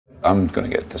I'm gonna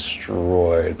get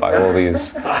destroyed by all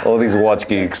these watch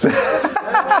geeks. Hey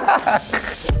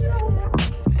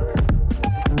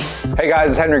guys,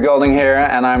 it's Henry Golding here,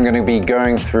 and I'm gonna be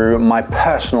going through my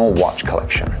personal watch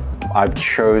collection. I've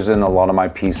chosen a lot of my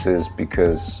pieces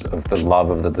because of the love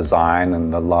of the design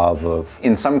and the love of,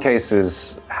 in some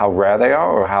cases, how rare they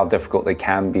are or how difficult they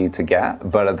can be to get.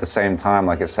 But at the same time,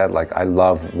 like I said, I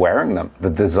love wearing them. The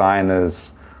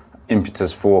designer's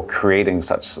impetus for creating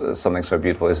something so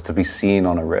beautiful is to be seen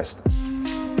on a wrist.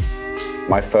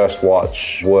 My first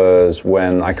watch was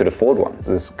when I could afford one.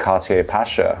 This Cartier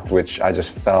Pasha, which I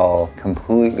just fell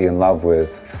completely in love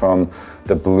with, from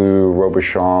the blue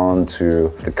Robuchon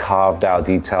to the carved out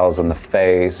details on the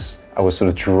face. I was sort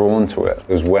of drawn to it.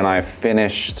 It was when I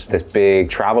finished this big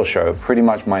travel show, pretty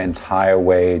much my entire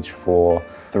wage for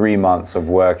 3 months of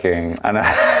working. And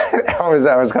I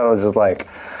was kind of just like,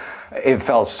 it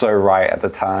felt so right at the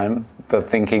time. But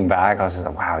thinking back, I was just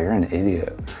like, wow, you're an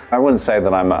idiot. I wouldn't say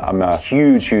that I'm a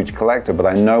huge collector, but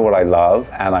I know what I love,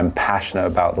 and I'm passionate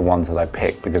about the ones that I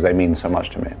pick because they mean so much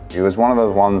to me. It was one of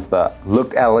those ones that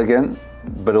looked elegant,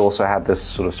 but also had this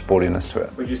sort of sportiness to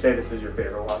it. Would you say this is your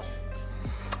favorite watch?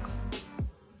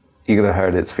 You're gonna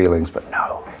hurt its feelings, but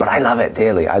no. But I love it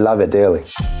dearly, I love it dearly.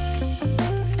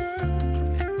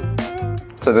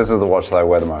 So this is the watch that I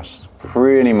wear the most.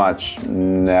 Pretty much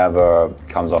never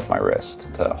comes off my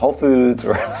wrist. To Whole Foods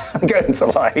or going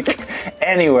to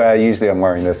anywhere, usually I'm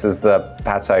wearing this. This is the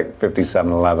Patek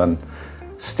 5711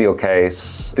 steel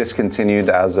case, discontinued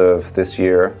as of this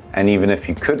year. And even if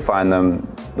you could find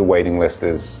them, the waiting list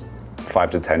is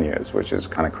 5 to 10 years, which is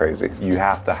kind of crazy. You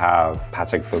have to have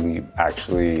Patek Philippe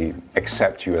actually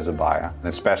accept you as a buyer, and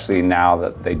especially now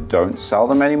that they don't sell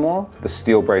them anymore. The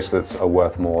steel bracelets are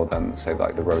worth more than, say,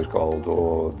 like the rose gold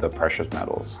or the precious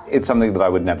metals. It's something that I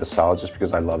would never sell just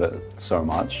because I love it so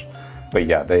much. But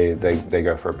yeah, they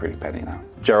go for a pretty penny now.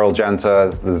 Gerald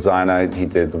Genta, the designer, he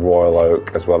did the Royal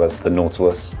Oak as well as the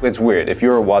Nautilus. It's weird, if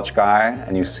you're a watch guy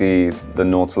and you see the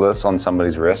Nautilus on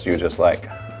somebody's wrist, you're just like,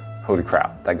 holy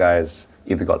crap, that guy's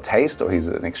either got taste or he's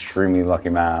an extremely lucky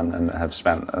man and have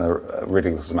spent a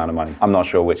ridiculous amount of money. I'm not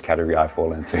sure which category I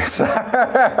fall into. So.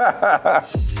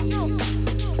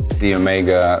 The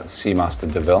Omega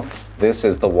Seamaster De Ville. This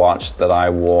is the watch that I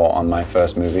wore on my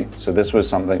first movie. So this was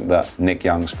something that Nick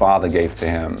Young's father gave to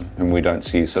him, and we don't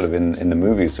see sort of in the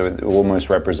movie. So it almost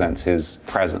represents his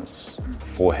presence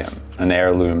for him, an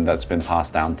heirloom that's been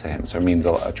passed down to him. So it means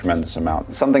a tremendous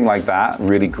amount. Something like that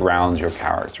really grounds your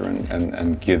character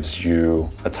and gives you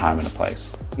a time and a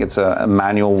place. It's a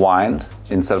manual wind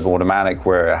instead of automatic,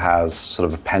 where it has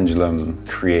sort of a pendulum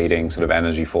creating sort of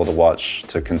energy for the watch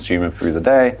to consume it through the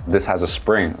day. This has a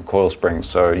spring, a coil spring,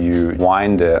 so you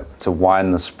wind it to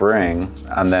wind the spring,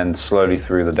 and then slowly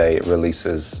through the day it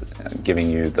releases, giving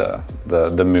you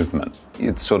the movement.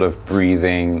 It's sort of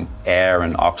breathing air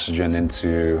and oxygen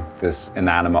into this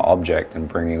inanimate object and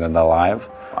bringing it alive.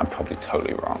 I'm probably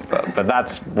totally wrong, but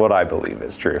that's what I believe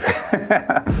is true.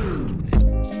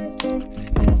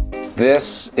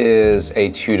 This is a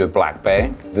Tudor Black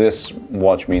Bay. This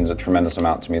watch means a tremendous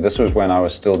amount to me. This was when I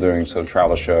was still doing sort of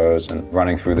travel shows and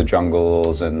running through the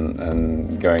jungles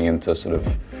and going into sort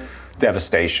of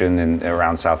devastation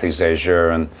around Southeast Asia.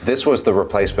 And this was the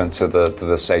replacement to the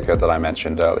Seiko that I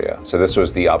mentioned earlier. So this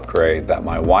was the upgrade that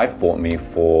my wife bought me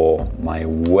for my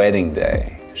wedding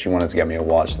day. She wanted to get me a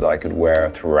watch that I could wear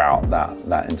throughout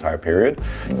that entire period.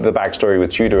 The backstory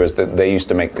with Tudor is that they used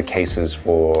to make the cases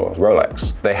for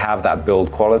Rolex. They have that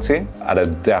build quality at a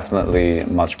definitely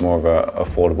much more of an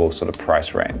affordable sort of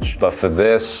price range. But for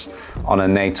this, on a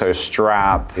NATO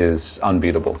strap, is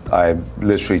unbeatable. I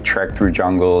literally trek through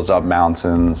jungles, up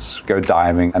mountains, go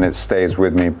diving, and it stays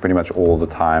with me pretty much all the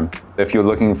time. If you're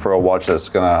looking for a watch that's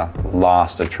gonna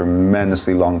last a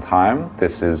tremendously long time,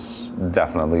 this is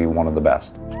definitely one of the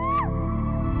best.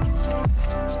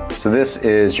 So this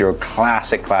is your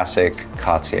classic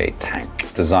Cartier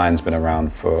tank. Design's been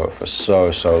around for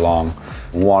so long.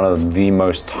 One of the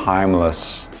most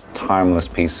timeless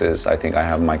pieces I think I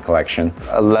have in my collection.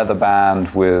 A leather band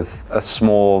with a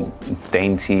small,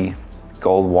 dainty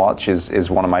gold watch is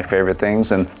one of my favorite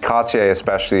things, and Cartier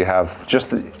especially have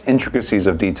just the intricacies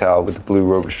of detail with the blue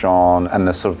Robuchon and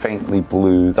the sort of faintly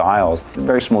blue dials.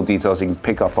 Very small details you can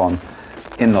pick up on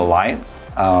in the light.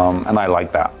 And I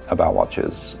like that about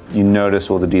watches. You notice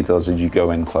all the details as you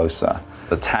go in closer.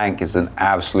 The tank is an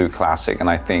absolute classic, and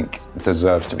I think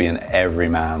deserves to be in every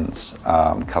man's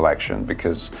collection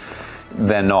because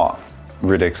they're not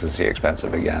ridiculously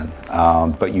expensive again,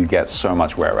 but you get so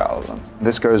much wear out of them.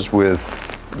 This goes with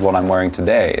what I'm wearing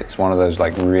today. It's one of those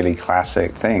like really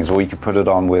classic things, or you could put it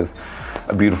on with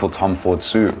a beautiful Tom Ford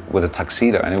suit with a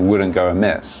tuxedo and it wouldn't go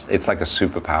amiss. It's like a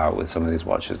superpower with some of these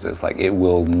watches. It's like it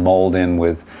will mold in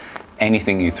with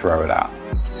anything you throw it at.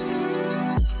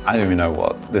 I don't even know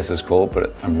what this is called,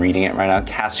 but I'm reading it right now.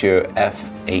 Casio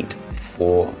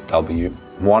F84W.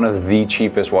 One of the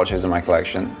cheapest watches in my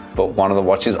collection, but one of the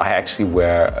watches I actually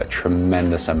wear a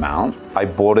tremendous amount. I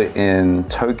bought it in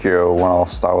Tokyo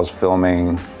whilst I was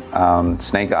filming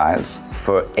Snake Eyes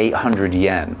for 800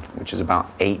 yen, which is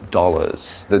about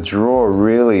 $8. The draw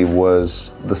really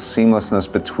was the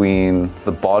seamlessness between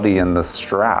the body and the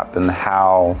strap and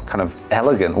how kind of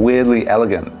elegant, weirdly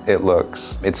elegant it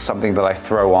looks. It's something that I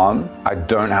throw on. I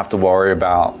don't have to worry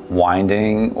about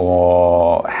winding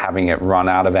or having it run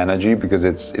out of energy because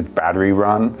it's battery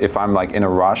run. If I'm like in a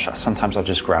rush, sometimes I'll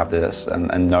just grab this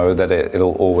and know that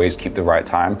it'll always keep the right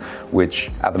time,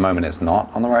 which at the moment it's not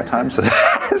on the right time. So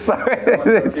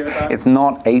it's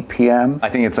not 8 p.m. I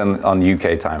think it's on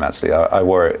UK time, actually. I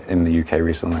wore it in the UK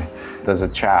recently. There's a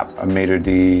chap, a maitre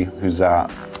d', who's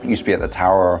used to be at the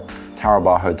Tower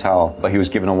Bar Hotel, but he was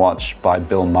given a watch by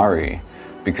Bill Murray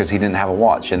because he didn't have a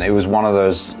watch. And it was one of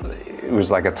those, it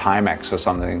was like a Timex or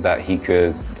something that he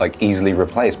could like easily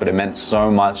replace, but it meant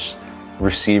so much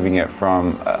receiving it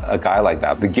from a guy like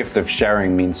that. The gift of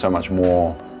sharing means so much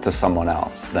more to someone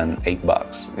else than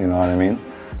 $8, you know what I mean?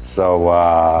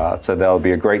 So, so there'll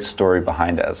be a great story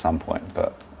behind it at some point,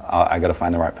 but I gotta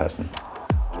find the right person.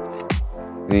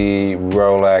 The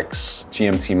Rolex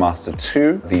GMT Master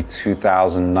 2, the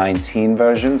 2019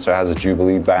 version, so it has a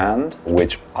Jubilee band,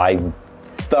 which I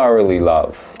thoroughly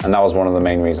love. And that was one of the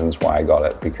main reasons why I got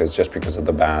it, because just because of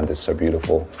the band is so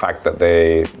beautiful. The fact that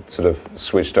they sort of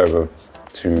switched over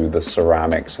to the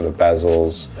ceramic sort of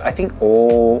bezels. I think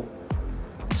all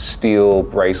steel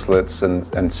bracelets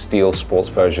and steel sports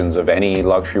versions of any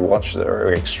luxury watch that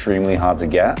are extremely hard to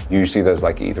get. Usually there's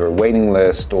like either a waiting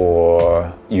list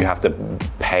or you have to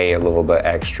pay a little bit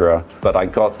extra. But I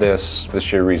got this for the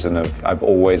sheer reason of I've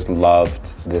always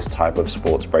loved this type of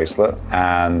sports bracelet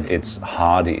and it's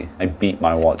hardy. I beat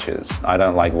my watches. I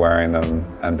don't like wearing them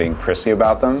and being prissy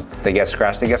about them. They get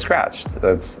scratched, they get scratched.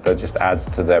 That just adds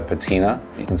to their patina.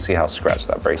 You can see how scratched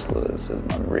that bracelet is.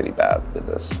 I'm really bad with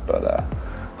this, but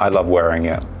I love wearing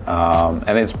it,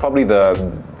 and it's probably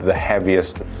the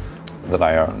heaviest that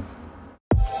I own.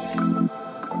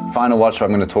 Final watch I'm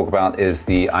going to talk about is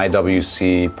the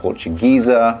IWC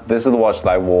Portuguesa. This is the watch that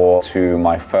I wore to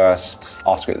my first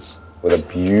Oscars with a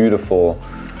beautiful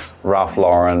Ralph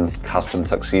Lauren custom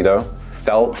tuxedo.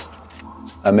 Felt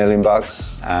 $1 million,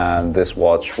 and this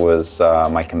watch was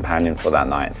my companion for that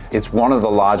night. It's one of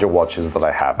the larger watches that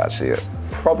I have, actually,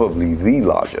 probably the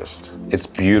largest. It's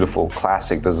beautiful,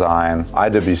 classic design.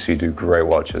 IWC do great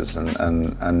watches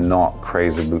and not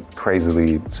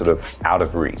crazily sort of out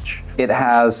of reach. It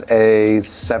has a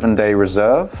 7-day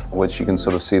reserve, which you can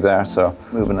sort of see there. So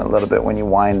moving a little bit when you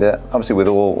wind it. Obviously with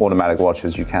all automatic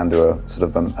watches, you can do a sort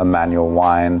of a manual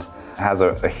wind. It has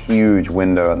a huge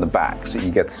window at the back, so you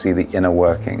get to see the inner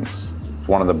workings. It's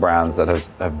one of the brands that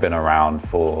have been around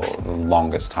for the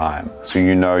longest time. So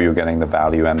you know you're getting the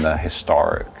value and the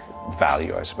historic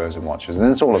value, I suppose, in watches. And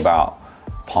it's all about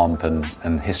pomp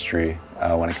and history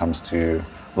when it comes to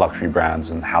luxury brands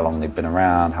and how long they've been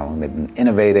around, how long they've been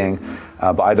innovating.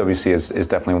 But IWC is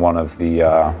definitely one of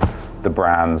the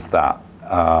brands that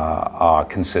are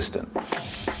consistent.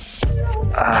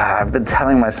 I've been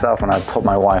telling myself, and I've told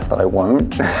my wife that I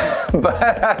won't,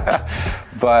 but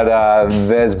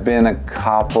there's been a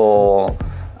couple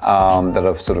that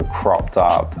have sort of cropped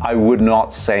up. I would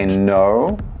not say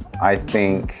no. I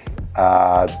think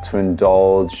to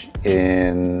indulge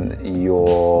in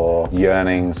your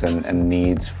yearnings and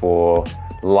needs for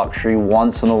luxury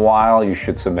once in a while, you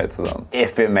should submit to them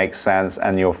if it makes sense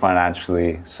and you're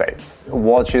financially safe.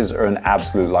 Watches are an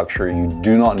absolute luxury. You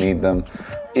do not need them.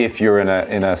 If you're in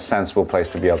a sensible place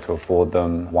to be able to afford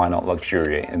them, why not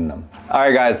luxuriate in them? All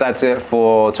right, guys, that's it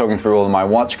for talking through all of my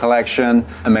watch collection.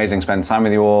 Amazing spending time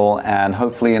with you all, and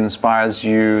hopefully it inspires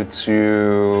you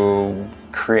to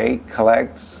create,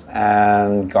 collect,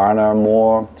 and garner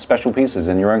more special pieces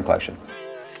in your own collection.